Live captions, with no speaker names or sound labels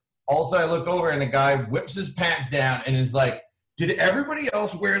Also, I look over and the guy whips his pants down and is like, did everybody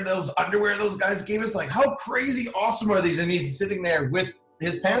else wear those underwear those guys gave us? Like, how crazy awesome are these? And he's sitting there with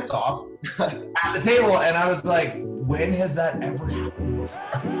his pants off at the table. And I was like, when has that ever happened before?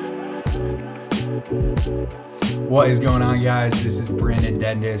 What is going on, guys? This is Brandon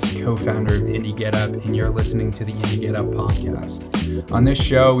Dendis, co-founder of Indie Get Up, and you're listening to the Indie Get Up podcast. On this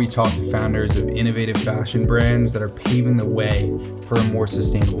show, we talk to founders of innovative fashion brands that are paving the way for a more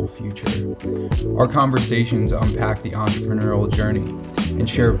sustainable future. Our conversations unpack the entrepreneurial journey and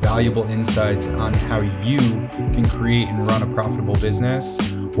share valuable insights on how you can create and run a profitable business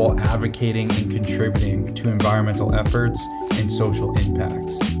while advocating and contributing to environmental efforts and social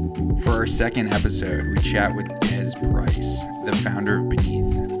impact. For our second episode, we chat with Des Price, the founder of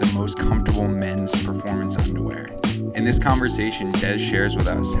Beneath, the most comfortable men's performance underwear. In this conversation, Des shares with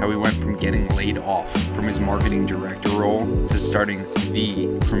us how he went from getting laid off from his marketing director role to starting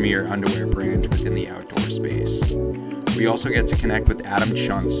the premier underwear brand within the outdoor space. We also get to connect with Adam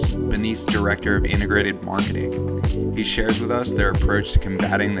Chuntz, Beneath's Director of Integrated Marketing. He shares with us their approach to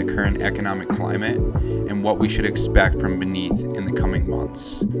combating the current economic climate and what we should expect from Beneath in the coming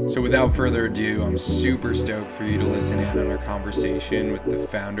months. So without further ado, I'm super stoked for you to listen in on our conversation with the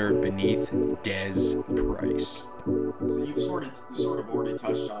founder of Beneath, Des Price. So you've sort of already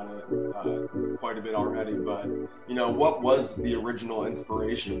touched on it quite a bit already, but what was the original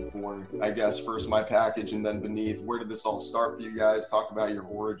inspiration for, I guess, first My Package and then Beneath? Where did this all start for you guys? Talk about your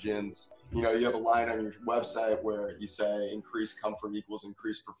origins. You have a line on your website where you say increased comfort equals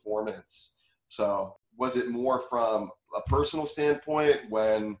increased performance. So was it more from a personal standpoint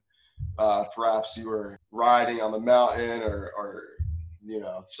when perhaps you were riding on the mountain or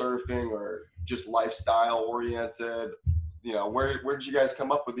surfing, or just lifestyle oriented? Where did you guys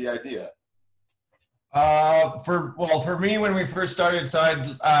come up with the idea? For me, when we first started, so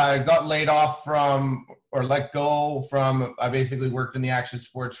I got laid off let go from, I basically worked in the action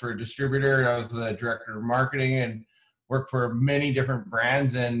sports for a distributor. I was the director of marketing and worked for many different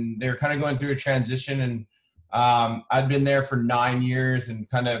brands, and they're kind of going through a transition. And I'd been there for 9 years, and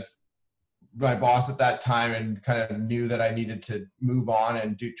kind of my boss at that time, and kind of knew that I needed to move on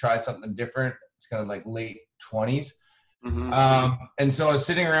and try something different. It's kind of like late 20s. Mm-hmm. And so I was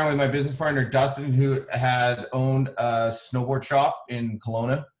sitting around with my business partner, Dustin, who had owned a snowboard shop in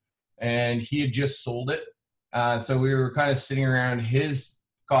Kelowna, and he had just sold it. So we were kind of sitting around his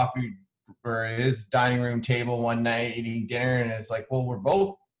coffee or his dining room table one night eating dinner, and it's like, well, we're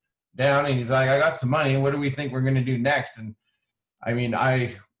both down, and he's like, I got some money. What do we think we're going to do next? And I mean,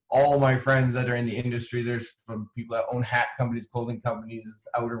 all my friends that are in the industry, there's from people that own hat companies, clothing companies,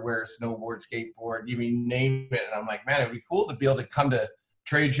 outerwear, snowboard, skateboard, you mean, name it. And I'm like, man, it'd be cool to be able to come to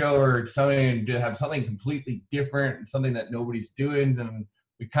trade show or something and to have something completely different, something that nobody's doing. And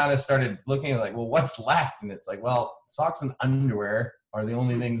we kind of started looking at like, well, what's left? And it's like, well, socks and underwear are the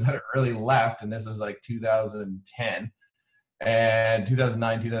only things that are really left. And this was like 2010 and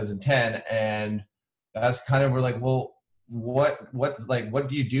 2009, 2010. And that's kind of, we're like, well, what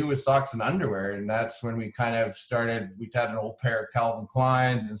do you do with socks and underwear? And that's when we kind of started, we had an old pair of Calvin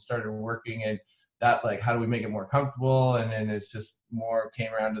Kleins and started working in that, like, how do we make it more comfortable? And then it's just more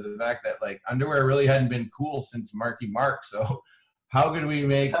came around to the fact that like underwear really hadn't been cool since Marky Mark. So how could we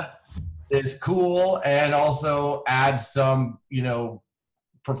make this cool and also add some,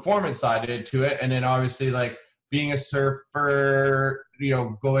 performance side to it? And then obviously, like, being a surfer,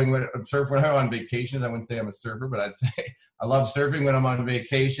 surf when I'm on vacation. I wouldn't say I'm a surfer, but I'd say I love surfing when I'm on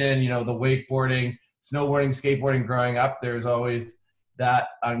vacation. The wakeboarding, snowboarding, skateboarding growing up, there's always that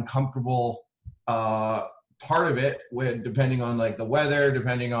uncomfortable part of it depending on like the weather,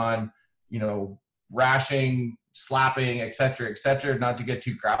 depending on, rashing, slapping, et cetera, not to get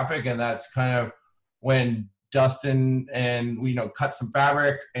too graphic. And that's kind of when Dustin and we cut some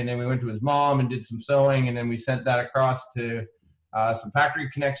fabric, and then we went to his mom and did some sewing, and then we sent that across to some factory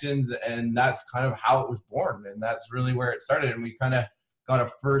connections, and that's kind of how it was born. And that's really where it started. And we kind of got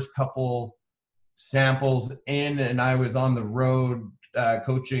a first couple samples in, and I was on the road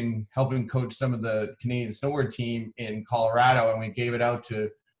helping coach some of the Canadian snowboard team in Colorado, and we gave it out to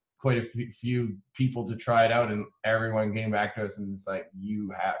quite a few people to try it out, and everyone came back to us and it's like, you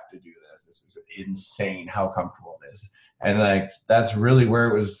have to do this. This is insane how comfortable it is. And like, that's really where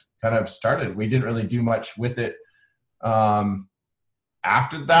it was kind of started. We didn't really do much with it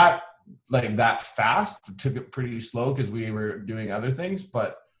after that, like that fast. We took it pretty slow because we were doing other things.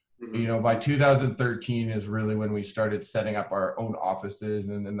 But by 2013 is really when we started setting up our own offices.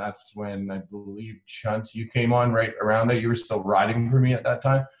 And then that's when I believe, Chuntz, you came on right around there. You were still riding for me at that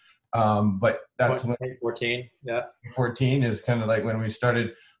time. But that's when 14. Yeah. 14 is kind of like when we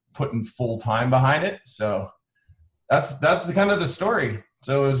started putting full time behind it. So that's the kind of the story.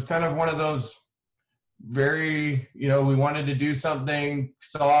 So it was kind of one of those very, we wanted to do something,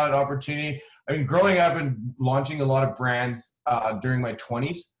 saw an opportunity. I mean, growing up and launching a lot of brands during my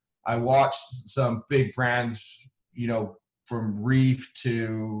 20s, I watched some big brands, from Reef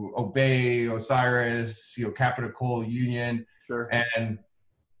to Obey, Osiris, Capita Coal, Union. Sure. And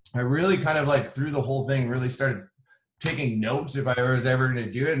I really kind of like through the whole thing really started taking notes if I was ever going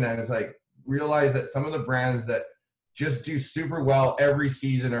to do it. And I was like, realized that some of the brands that just do super well every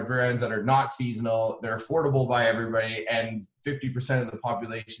season are brands that are not seasonal. They're affordable by everybody, and 50% of the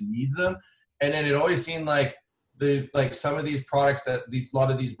population needs them. And then it always seemed like some of these products that a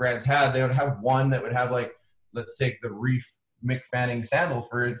lot of these brands had, they would have one that would have like, let's take the Reef Mick Fanning sandal,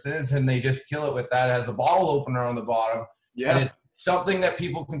 for instance, and they just kill it with that. It has a bottle opener on the bottom. Yeah. And it's something that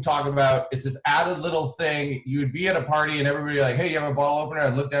people can talk about. It's this added little thing. You would be at a party and everybody like, hey, you have a bottle opener?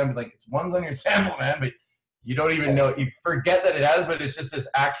 I'd look down and be like, it's one's on your sandal, man. But you don't even know. You forget that it has, but it's just this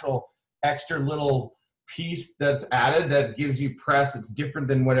actual extra little piece that's added that gives you press. It's different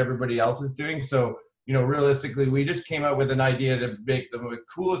than what everybody else is doing. So, realistically, we just came up with an idea to make the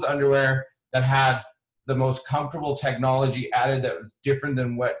coolest underwear that had the most comfortable technology added that was different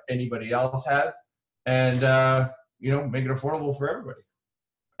than what anybody else has. And, make it affordable for everybody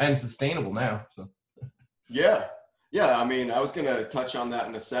and sustainable now. So. Yeah. I mean, I was going to touch on that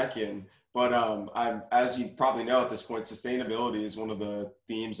in a second, but as you probably know at this point, sustainability is one of the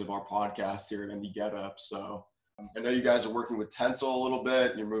themes of our podcast here at Indie Get Up. So I know you guys are working with Tencel a little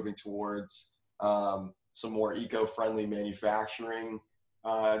bit. You're moving towards some more eco-friendly manufacturing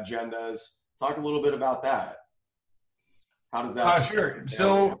agendas. Talk a little bit about that. How does that? Sure.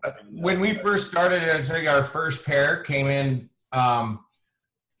 So when we first started, I think our first pair came in,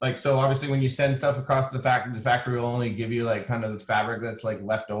 so obviously when you send stuff across the factory will only give you like kind of the fabric that's like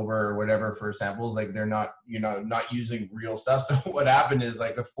left over or whatever for samples. Like they're not, not using real stuff. So what happened is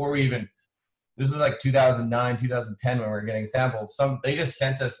like before this was like 2009, 2010 when we were getting samples, they just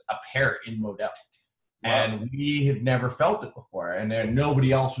sent us a pair in Model. Wow. And we had never felt it before, and then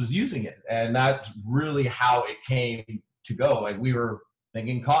nobody else was using it. And that's really how it came to go. Like we were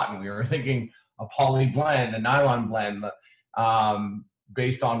thinking cotton, we were thinking a poly blend, a nylon blend,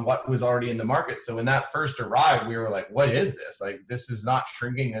 based on what was already in the market. So when that first arrived, we were like, what is this? Like, this is not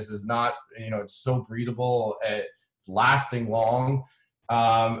shrinking. This is not, it's so breathable. It's lasting long.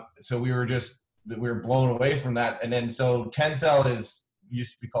 So we were blown away from that. And then, so Tencel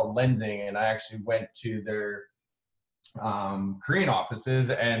used to be called Lensing. And I actually went to their Korean offices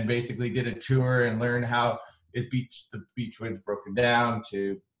and basically did a tour and learned how the beechwood's broken down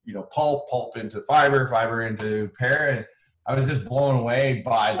to, pulp into fiber into pear. And I was just blown away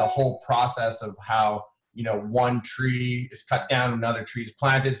by the whole process of how, one tree is cut down, another tree is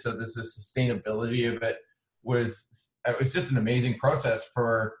planted. So there's the sustainability of it was just an amazing process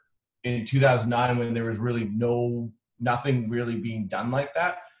in 2009 when there was really nothing really being done like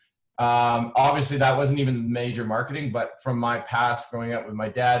that. Obviously that wasn't even major marketing, but from my past growing up with my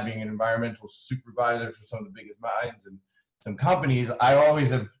dad being an environmental supervisor for some of the biggest mines and some companies,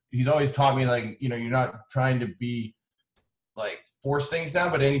 he's always taught me like, you're not trying to be like force things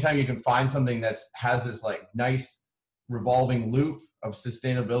down, but anytime you can find something that has this like nice revolving loop of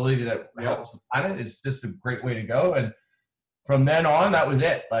sustainability that helps the planet, it's just a great way to go. And from then on, that was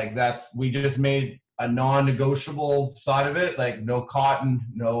it. Like we just made a non-negotiable side of it, like no cotton,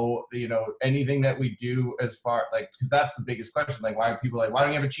 no, anything that we do as far because that's the biggest question. Like, why are people like, why don't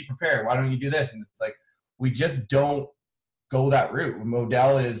you have a cheaper pair? Why don't you do this? And it's like, we just don't go that route.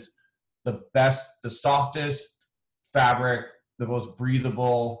 Model is the best, the softest fabric, the most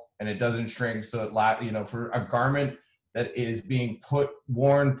breathable, and it doesn't shrink. So it, for a garment that is being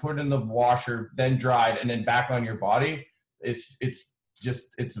worn, put in the washer, then dried, and then back on your body, it's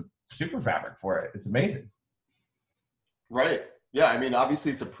a super fabric for it. It's amazing. Right. Yeah. I mean,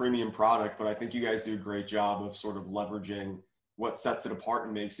 obviously it's a premium product, but I think you guys do a great job of sort of leveraging what sets it apart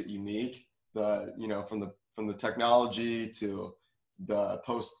and makes it unique. From the technology to the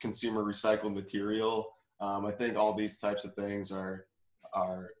post-consumer recycled material. I think all these types of things are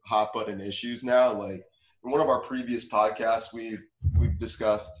hot button issues now. Like in one of our previous podcasts, we've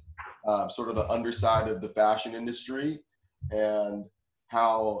discussed sort of the underside of the fashion industry and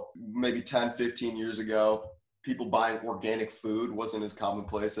how maybe 10, 15 years ago, people buying organic food wasn't as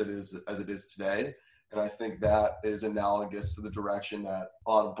commonplace as it is today. And I think that is analogous to the direction that a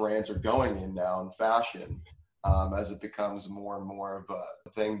lot of brands are going in now in fashion, as it becomes more and more of a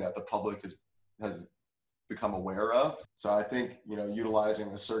thing that the public has become aware of. So I think, utilizing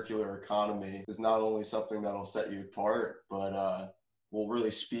a circular economy is not only something that'll set you apart, but will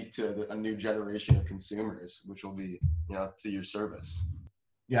really speak to a new generation of consumers, which will be, to your service.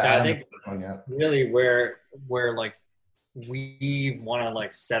 Yeah, I think really where like we want to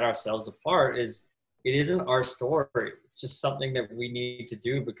like set ourselves apart is it isn't our story. It's just something that we need to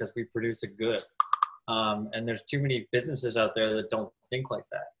do because we produce a good. And there's too many businesses out there that don't think like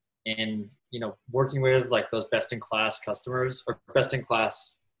that. And, working with like those best in class customers or best in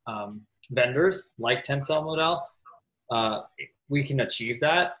class vendors like Tencel Modal, we can achieve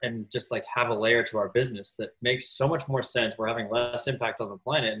that and just like have a layer to our business that makes so much more sense. We're having less impact on the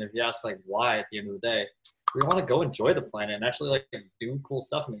planet. And if you ask like why at the end of the day, we want to go enjoy the planet and actually like do cool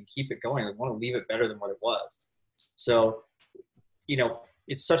stuff and keep it going. We want to leave it better than what it was. So,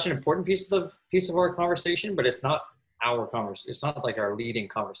 it's such an important piece of our conversation, but it's not our conversation. It's not like our leading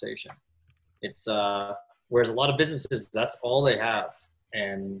conversation. It's whereas a lot of businesses, that's all they have.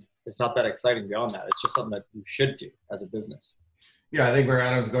 And it's not that exciting beyond that. It's just something that you should do as a business. Yeah, I think where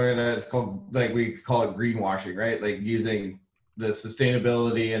Adam's going, that it's called, like we call it greenwashing, right? Like using the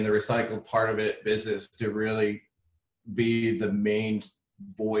sustainability and the recycled part of it business to really be the main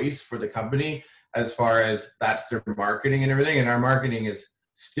voice for the company as far as that's their marketing and everything. And our marketing is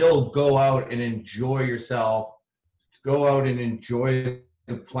still go out and enjoy yourself, go out and enjoy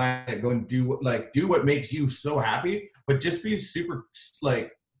the planet, go and do what makes you so happy, but just be super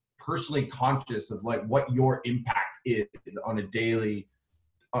like personally conscious of like what your impact is on a daily.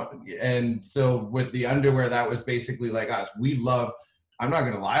 And so with the underwear, that was basically like us. We love, I'm not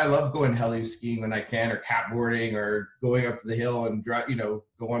going to lie, I love going heli skiing when I can, or catboarding, or going up to the hill and drive, go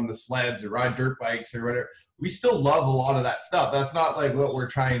on the sleds or ride dirt bikes or whatever. We still love a lot of that stuff. That's not like what we're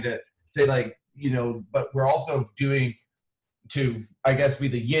trying to say, like, but we're also doing to, I guess, be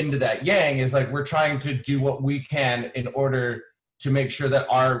the yin to that yang, is like we're trying to do what we can in order to make sure that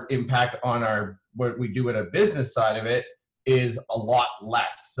our impact on what we do at a business side of it is a lot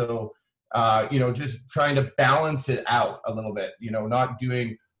less. So, just trying to balance it out a little bit, not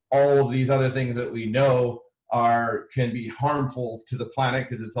doing all of these other things that we know can be harmful to the planet,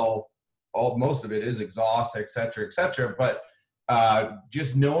 because it's all most of it is exhaust, et cetera, et cetera. But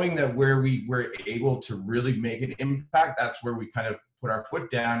just knowing that where we were able to really make an impact, that's where we kind of put our foot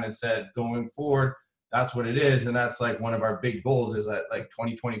down and said, going forward, that's what it is. And that's like one of our big goals is that like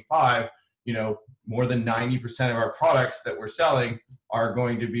 2025, more than 90% of our products that we're selling are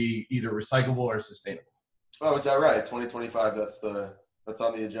going to be either recyclable or sustainable. Oh, is that right? 2025, that's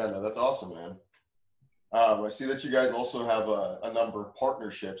on the agenda. That's awesome, man. I see that you guys also have a number of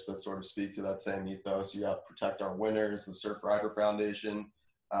partnerships that sort of speak to that same ethos. You have Protect Our Winners, the Surf Rider Foundation.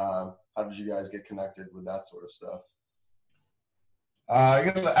 How did you guys get connected with that sort of stuff?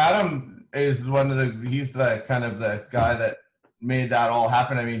 Adam is he's the kind of the guy that made that all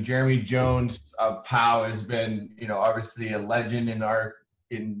happen. I mean, Jeremy Jones of POW has been, obviously a legend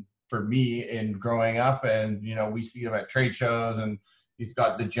for me in growing up, and, we see him at trade shows, and he's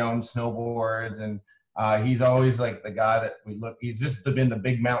got the Jones snowboards, and he's always like the guy that he's just been the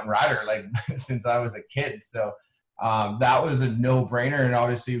big mountain rider, like since I was a kid. So that was a no-brainer. And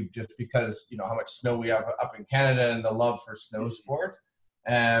obviously just because, how much snow we have up in Canada and the love for snow sports.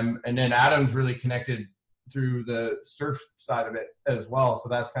 And then Adam's really connected through the surf side of it as well. So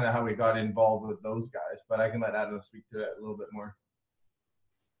that's kind of how we got involved with those guys. But I can let Adam speak to it a little bit more.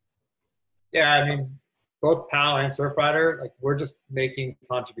 Yeah, I mean, both POW and Surfrider, like we're just making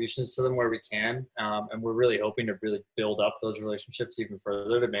contributions to them where we can. And we're really hoping to really build up those relationships even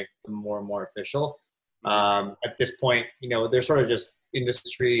further to make them more and more official. At this point, they're sort of just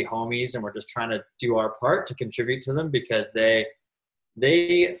industry homies, and we're just trying to do our part to contribute to them, because they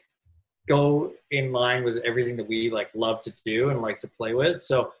go in line with everything that we like love to do and like to play with.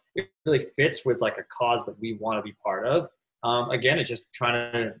 So it really fits with like a cause that we want to be part of. Again, it's just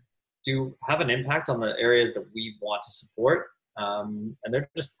trying to have an impact on the areas that we want to support. And they're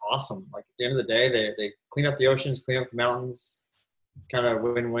just awesome. Like at the end of the day, they clean up the oceans, clean up the mountains, kind of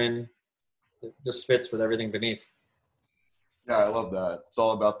win-win. It just fits with everything beneath. Yeah, I love that. It's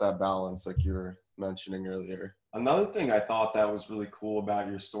all about that balance, like you were mentioning earlier. Another thing I thought that was really cool about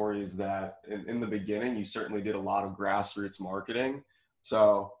your story is that in the beginning, you certainly did a lot of grassroots marketing.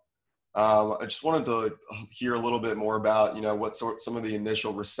 So I just wanted to hear a little bit more about, what some of the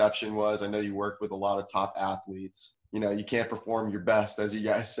initial reception was. I know you worked with a lot of top athletes. You can't perform your best, as you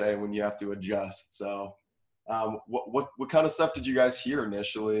guys say, when you have to adjust. So what kind of stuff did you guys hear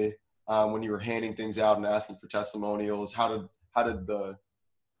initially when you were handing things out and asking for testimonials? How did the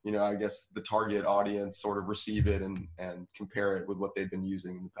I guess the target audience sort of receive it and compare it with what they've been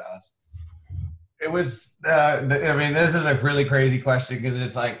using in the past? It was, this is a really crazy question, because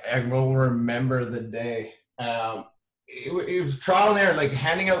it's like, I will remember the day. it was trial and error. Like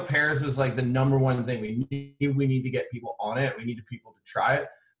handing out pairs was like the number one thing. We knew we need to get people on it. We needed people to try it.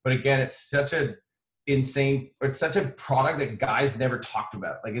 But again, it's such a product that guys never talked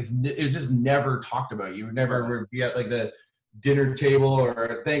about. Like it's just never talked about. You would never be at like the dinner table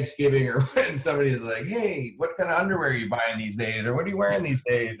or Thanksgiving or when somebody's like, hey, what kind of underwear are you buying these days? Or what are you wearing these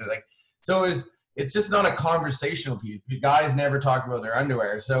days? Or like, so it's just not a conversational piece. Guys never talk about their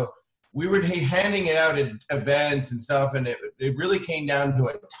underwear. So we were handing it out at events and stuff. And it really came down to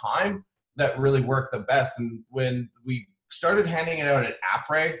a time that really worked the best. And when we started handing it out at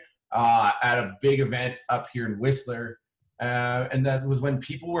APRE, at a big event up here in Whistler, and that was when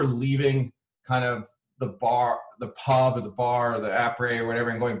people were leaving kind of the bar, the pub or the bar or the APRE or whatever,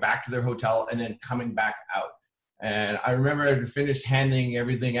 and going back to their hotel and then coming back out. And I remember I finished handing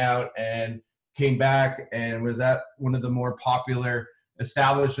everything out and came back and was at one of the more popular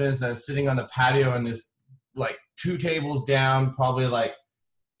establishments. I was sitting on the patio and this like 2 tables down, probably like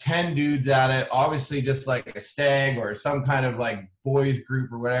 10 dudes at it, obviously just like a stag or some kind of like boys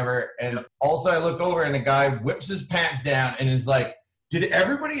group or whatever. And also I look over and the guy whips his pants down and is like, did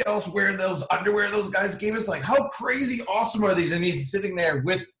everybody else wear those underwear those guys gave us? Like, how crazy awesome are these? And he's sitting there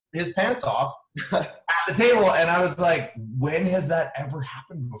with his pants off at the table. And I was like, when has that ever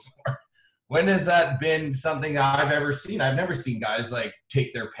happened before? When has that been something I've ever seen? I've never seen guys like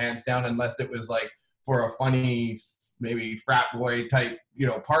take their pants down unless it was like for a funny, maybe frat boy type,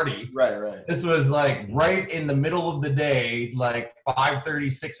 party. Right. This was like right in the middle of the day, like 5:30,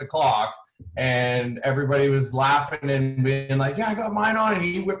 6 o'clock. And everybody was laughing and being like, yeah, I got mine on. And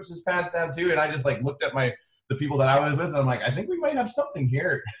he whips his pants down too. And I just like looked at the people that I was with. And I'm like, I think we might have something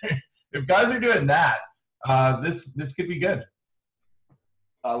here. If guys are doing that, this could be good.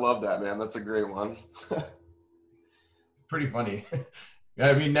 I love that, man. That's a great one. It's pretty funny.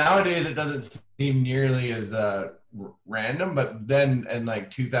 I mean, nowadays it doesn't seem nearly as random, but then in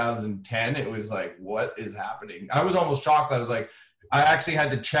like 2010, it was like, what is happening? I was almost shocked. I was like, I actually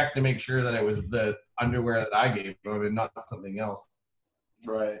had to check to make sure that it was the underwear that I gave them and not something else.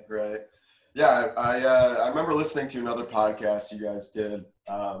 Right. Yeah, I remember listening to another podcast you guys did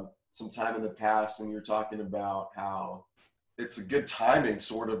some time in the past, and you're talking about how it's a good timing,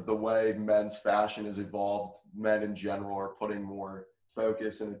 sort of the way men's fashion has evolved. Men in general are putting more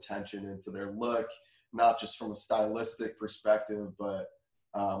focus and attention into their look, not just from a stylistic perspective, but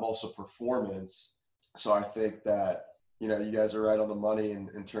also performance. So I think that, you guys are right on the money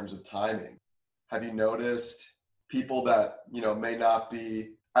in terms of timing. Have you noticed people that, may not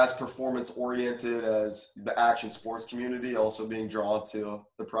be as performance oriented as the action sports community also being drawn to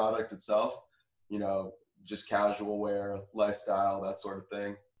the product itself? Just casual wear, lifestyle, that sort of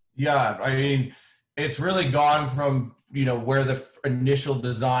thing. Yeah, I mean, it's really gone from, where the initial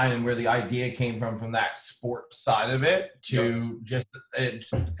design and where the idea came from that sport side of it to just it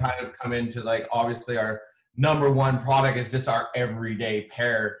kind of come into like, obviously our number one product is just our everyday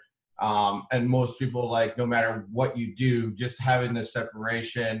pair. And most people, like, no matter what you do, just having the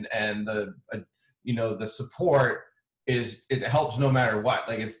separation and the support it helps no matter what.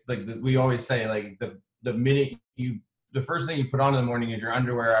 Like, it's like we always say, like, the minute the first thing you put on in the morning is your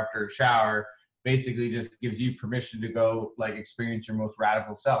underwear after a shower, basically just gives you permission to go like experience your most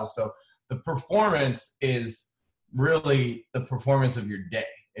radical self. So the performance is really the performance of your day.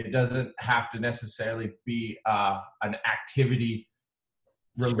 It doesn't have to necessarily be an activity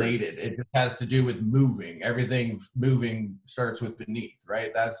related. Sure. It just has to do with moving. Everything moving starts with beneath,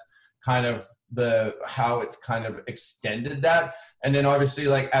 right? That's kind of how it's kind of extended that. And then obviously,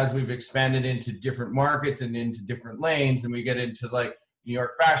 like, as we've expanded into different markets and into different lanes, and we get into like New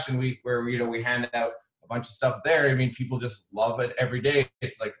York Fashion Week, where we hand out a bunch of stuff there. I mean, people just love it every day.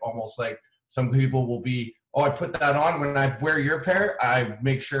 It's like almost like some people will be, oh, I put that on when I wear your pair. I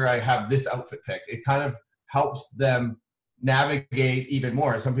make sure I have this outfit picked. It kind of helps them navigate even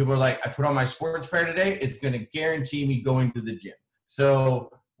more. Some people are like, I put on my sports pair today. It's going to guarantee me going to the gym.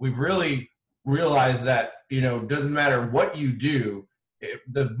 So we've really realized that, doesn't matter what you do,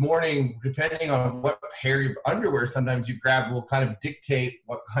 the morning, depending on what pair of underwear sometimes you grab, will kind of dictate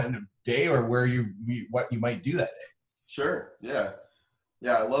what kind of day or what you might do that day. Sure. Yeah.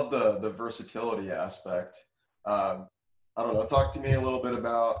 I love the versatility aspect. I don't know. Talk to me a little bit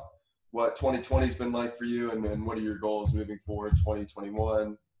about what 2020 has been like for you, and what are your goals moving forward, 2021,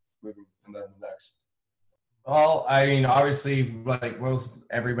 and then the next. Well, I mean, obviously, like most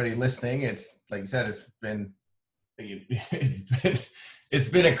everybody listening, it's like you said, it's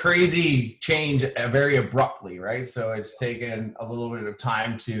been a crazy change very abruptly, right? So it's taken a little bit of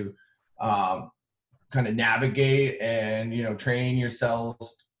time to kind of navigate and train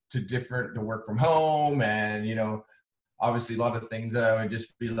yourselves to work from home, and obviously a lot of things that I would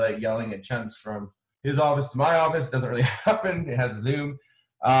just be like yelling at Chunks from his office to my office. Doesn't really happen. It has Zoom.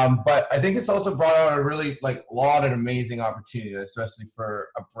 But I think it's also brought out a really like a lot of amazing opportunity, especially for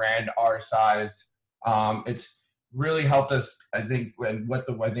a brand our size. It's really helped us, I think, and what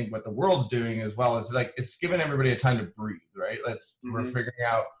the world's doing as well is like it's given everybody a time to breathe, right? We're figuring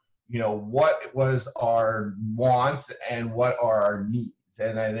out, what was our wants and what are our needs.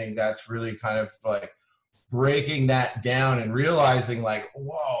 And I think that's really kind of like breaking that down and realizing like,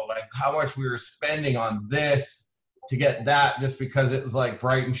 whoa, like how much we were spending on this to get that just because it was like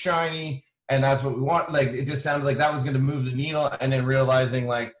bright and shiny and that's what we want. Like it just sounded like that was going to move the needle, and then realizing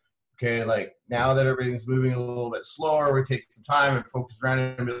like, okay, like now that everything's moving a little bit slower, we take some time and focus around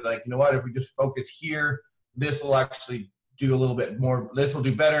it and be like, you know what, if we just focus here, this will actually do a little bit more, this will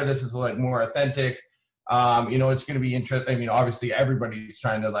do better, this is like more authentic. It's going to be interesting. I mean, obviously everybody's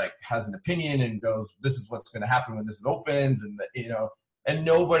trying to like has an opinion and goes, this is what's going to happen when this opens, and and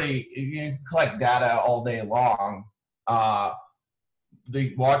nobody, you can collect data all day long.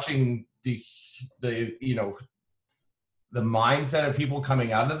 Watching the mindset of people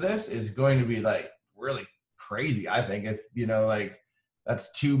coming out of this is going to be like really crazy. I think it's, like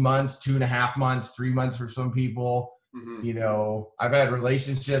that's 2 months, 2.5 months, 3 months for some people. I've had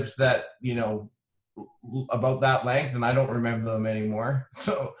relationships that, about that length and I don't remember them anymore.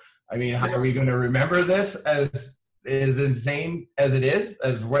 So, I mean, how are we going to remember this as insane as it is,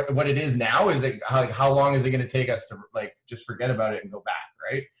 as what it is now? Is it like, how long is it going to take us to like, just forget about it and go back?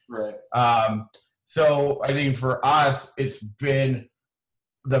 Right. Right. So I think for us, it's been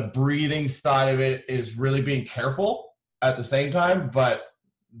the breathing side of it is really being careful at the same time. But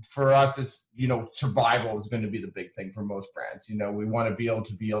for us, it's, survival is going to be the big thing for most brands. We want to be able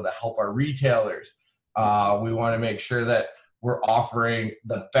to help our retailers. We want to make sure that we're offering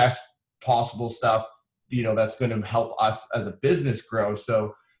the best possible stuff, that's going to help us as a business grow.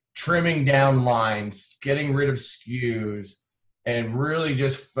 So trimming down lines, getting rid of SKUs, and really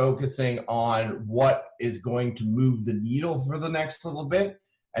just focusing on what is going to move the needle for the next little bit,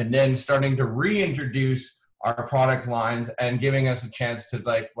 and then starting to reintroduce our product lines and giving us a chance to,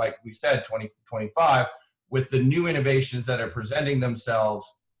 like we said, 2025, with the new innovations that are presenting themselves,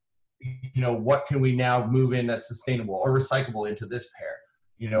 what can we now move in that's sustainable or recyclable into this pair?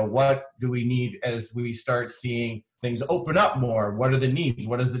 What do we need as we start seeing things open up more? What are the needs?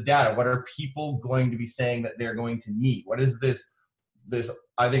 What is the data? What are people going to be saying that they're going to need? What is this,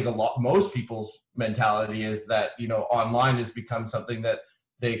 I think most people's mentality is that, online has become something that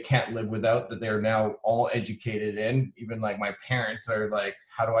they can't live without, that they're now all educated in. Even like my parents are like,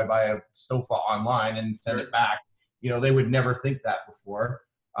 how do I buy a sofa online and send it back? They would never think that before.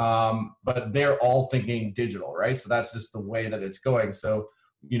 But they're all thinking digital, right? So that's just the way that it's going. So,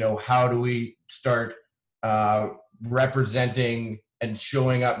 how do we start representing and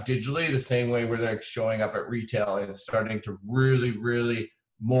showing up digitally the same way where they're showing up at retail, and starting to really, really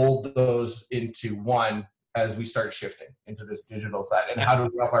mold those into one as we start shifting into this digital side? And how do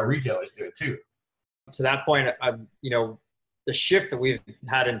we help our retailers do it too? To that point, the shift that we've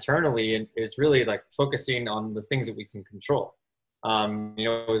had internally is really like focusing on the things that we can control.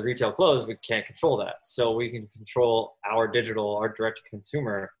 With retail closed, we can't control that. So we can control our digital, our direct to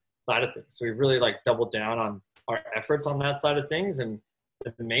consumer side of things. So we've really like doubled down on our efforts on that side of things. And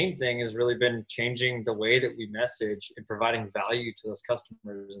the main thing has really been changing the way that we message and providing value to those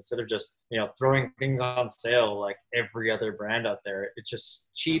customers instead of just, throwing things on sale like every other brand out there. It's just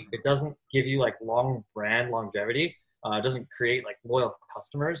cheap. It doesn't give you like long brand longevity. It doesn't create like loyal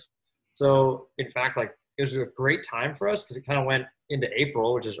customers. So in fact, like it was a great time for us because it kind of went into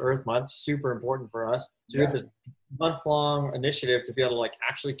April, which is Earth Month, super important for us. So we had this month-long initiative to be able to like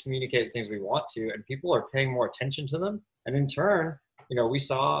actually communicate the things we want to, and people are paying more attention to them. And in turn, we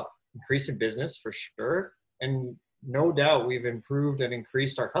saw increase in business for sure. And no doubt we've improved and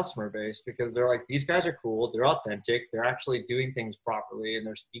increased our customer base because they're like, these guys are cool. They're authentic. They're actually doing things properly, and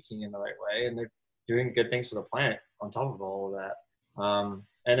they're speaking in the right way, and they're doing good things for the planet on top of all of that.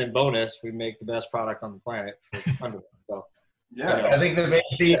 And then bonus, we make the best product on the planet for under. So yeah, I think I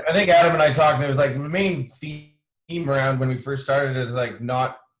think Adam and I talked, and it was like the main theme around when we first started is like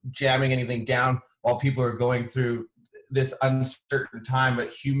not jamming anything down while people are going through this uncertain time, but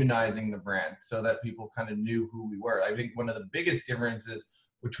humanizing the brand so that people kind of knew who we were. I think one of the biggest differences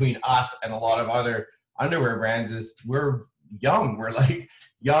between us and a lot of other underwear brands is we're young. We're like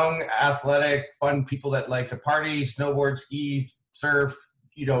young, athletic, fun people that like to party, snowboard, ski, surf,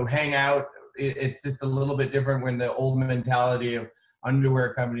 hang out. It's just a little bit different when the old mentality of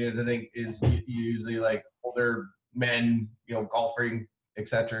underwear companies, I think, is usually like older men, golfing, et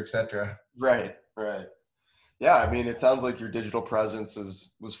cetera, et cetera. Right. Yeah, I mean, it sounds like your digital presence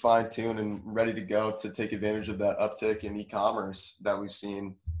was fine-tuned and ready to go to take advantage of that uptick in e-commerce that we've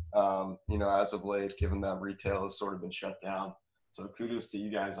seen, as of late, given that retail has sort of been shut down. So kudos to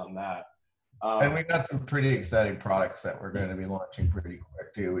you guys on that. And we've got some pretty exciting products that we're going to be launching pretty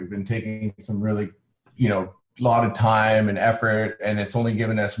quick too. We've been taking some really, lot of time and effort, and it's only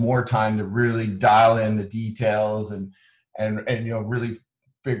given us more time to really dial in the details and really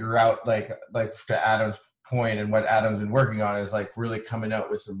figure out like to Adam's point, and what Adam's been working on is like really coming out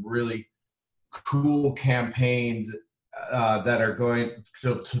with some really cool campaigns that are going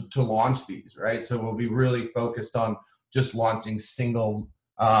to launch these, right? So we'll be really focused on just launching single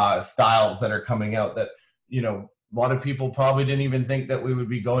styles that are coming out that, a lot of people probably didn't even think that we would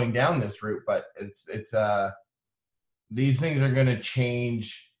be going down this route, but it's these things are going to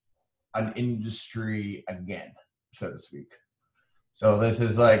change an industry again, so to speak. So this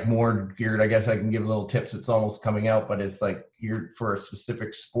is like more geared, I guess I can give little tips. It's almost coming out, but it's like geared for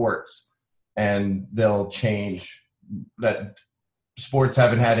specific sports, and they'll change that. Sports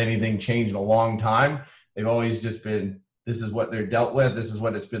haven't had anything change in a long time. They've always just been, this is what they're dealt with. This is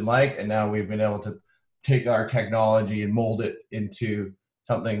what it's been like. And now we've been able to take our technology and mold it into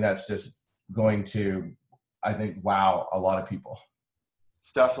something that's just going to, I think, wow a lot of people.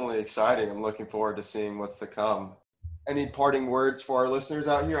 It's definitely exciting. I'm looking forward to seeing what's to come. Any parting words for our listeners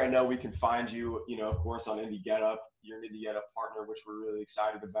out here? I know we can find you, of course, on Indie Get Up. You're an Indie Get Up partner, which we're really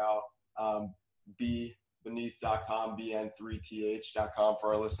excited about. Beneath.com, BN3TH.com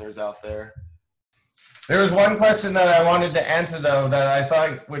for our listeners out there. There was one question that I wanted to answer, though, that I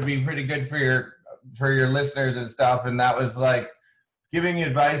thought would be pretty good for your listeners and stuff, and that was like giving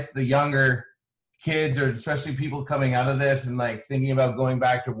advice to the younger kids, or especially people coming out of this and like thinking about going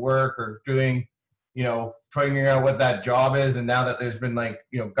back to work or doing, figuring out what that job is. And now that there's been like,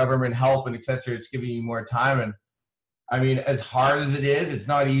 government help and et cetera, it's giving you more time. And I mean, as hard as it is, it's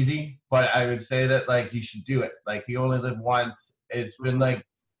not easy, but I would say that like you should do it. Like you only live once. It's been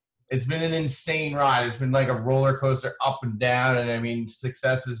an insane ride. It's been like a roller coaster up and down. And I mean,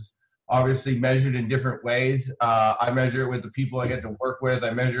 success is obviously measured in different ways. I measure it with the people I get to work with.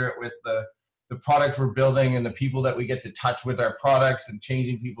 I measure it with the products we're building and the people that we get to touch with our products and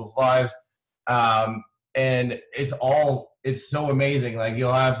changing people's lives. And it's so amazing. Like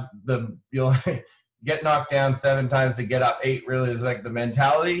you'll get knocked down 7 times to get up 8 really is like the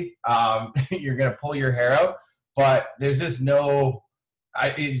mentality. You're going to pull your hair out, but there's just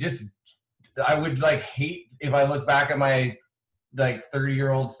I would like hate if I look back at my like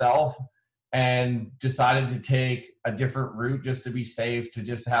 30-year-old self and decided to take a different route just to be safe, to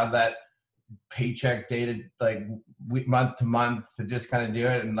just have that paycheck dated like month to month, to just kind of do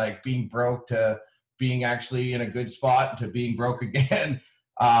it, and like being broke to being actually in a good spot to being broke again.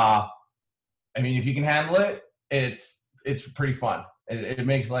 I mean, if you can handle it, it's pretty fun. It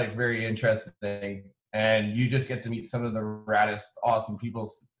makes life very interesting, and you just get to meet some of the raddest, awesome people,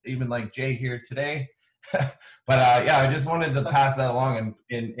 even like Jay here today. But I just wanted to pass that along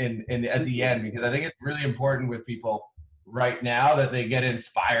at the end, because I think it's really important with people right now that they get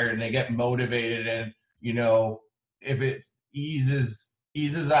inspired and they get motivated, and if it eases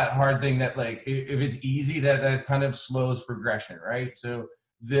that hard thing, that like if it's easy, that kind of slows progression, right? So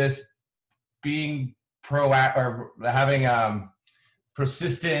this being proactive, or having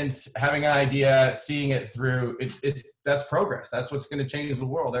persistence, having an idea, seeing it through, that's progress. That's what's going to change the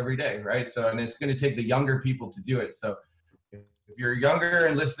world every day, right? So, and it's going to take the younger people to do it. So if you're younger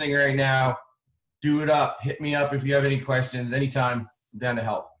and listening right now, do it up. Hit me up if you have any questions anytime. I'm down to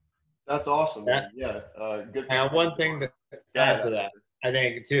help. That's awesome. Good. And one thing to add to that, I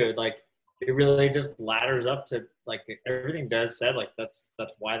think too, like it really just ladders up to like everything Des said. Like that's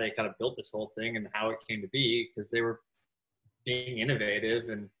why they kind of built this whole thing and how it came to be, because they were being innovative.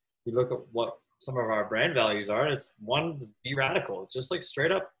 And you look at what some of our brand values are. It's one, to be radical. It's just like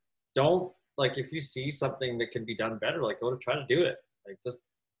straight up, don't like, if you see something that can be done better, like go to try to do it. Like just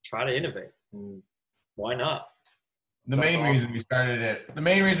try to innovate. And why not? The main reason we started it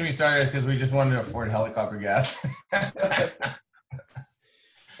because we just wanted to afford helicopter gas.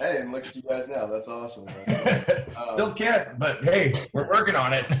 Hey, and look at you guys now. That's awesome. Still can't, but hey, we're working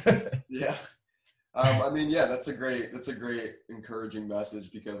on it. Yeah. I mean, yeah, that's a great encouraging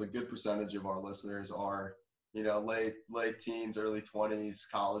message, because a good percentage of our listeners are, late teens, early 20s,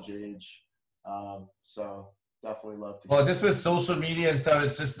 college age. So definitely love to. Well, just with social media and stuff,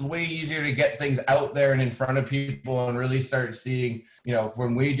 it's just way easier to get things out there and in front of people and really start seeing,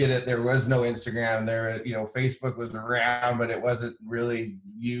 when we did it, there was no Instagram there, Facebook was around, but it wasn't really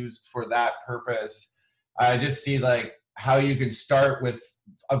used for that purpose. I just see like how you can start with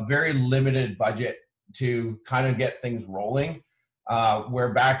a very limited budget to kind of get things rolling.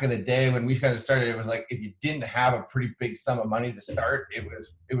 Where back in the day when we kind of started, it was like if you didn't have a pretty big sum of money to start, it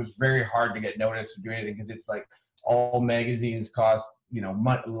was very hard to get noticed or do anything, because it's like all magazines cost, you know,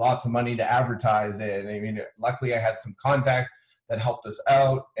 lots of money to advertise it. And I mean, luckily I had some contacts that helped us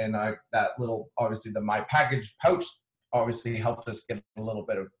out, and that little, obviously the My Package pouch obviously helped us get a little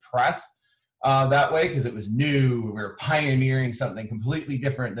bit of press that way, because it was new. We were pioneering something completely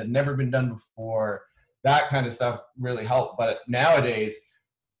different that never been done before. That kind of stuff really helped. But nowadays,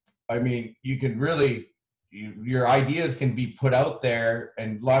 I mean, you can really, your ideas can be put out there,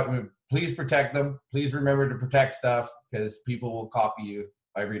 and please protect them. Please remember to protect stuff, because people will copy you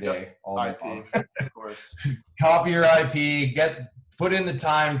every day. All IP, of course. Copy your IP, put in the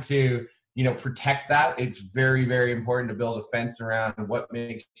time to, you know, protect that. It's very, very important to build a fence around what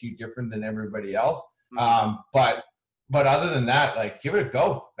makes you different than everybody else. But other than that, like, give it a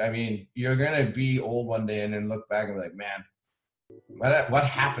go. I mean, you're going to be old one day and then look back and be like, man, what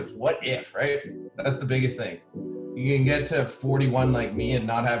happens? What if, right? That's the biggest thing. You can get to 41 like me and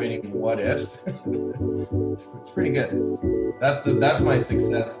not have any what ifs. It's pretty good. That's my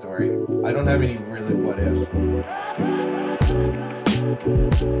success story. I don't have any really what ifs.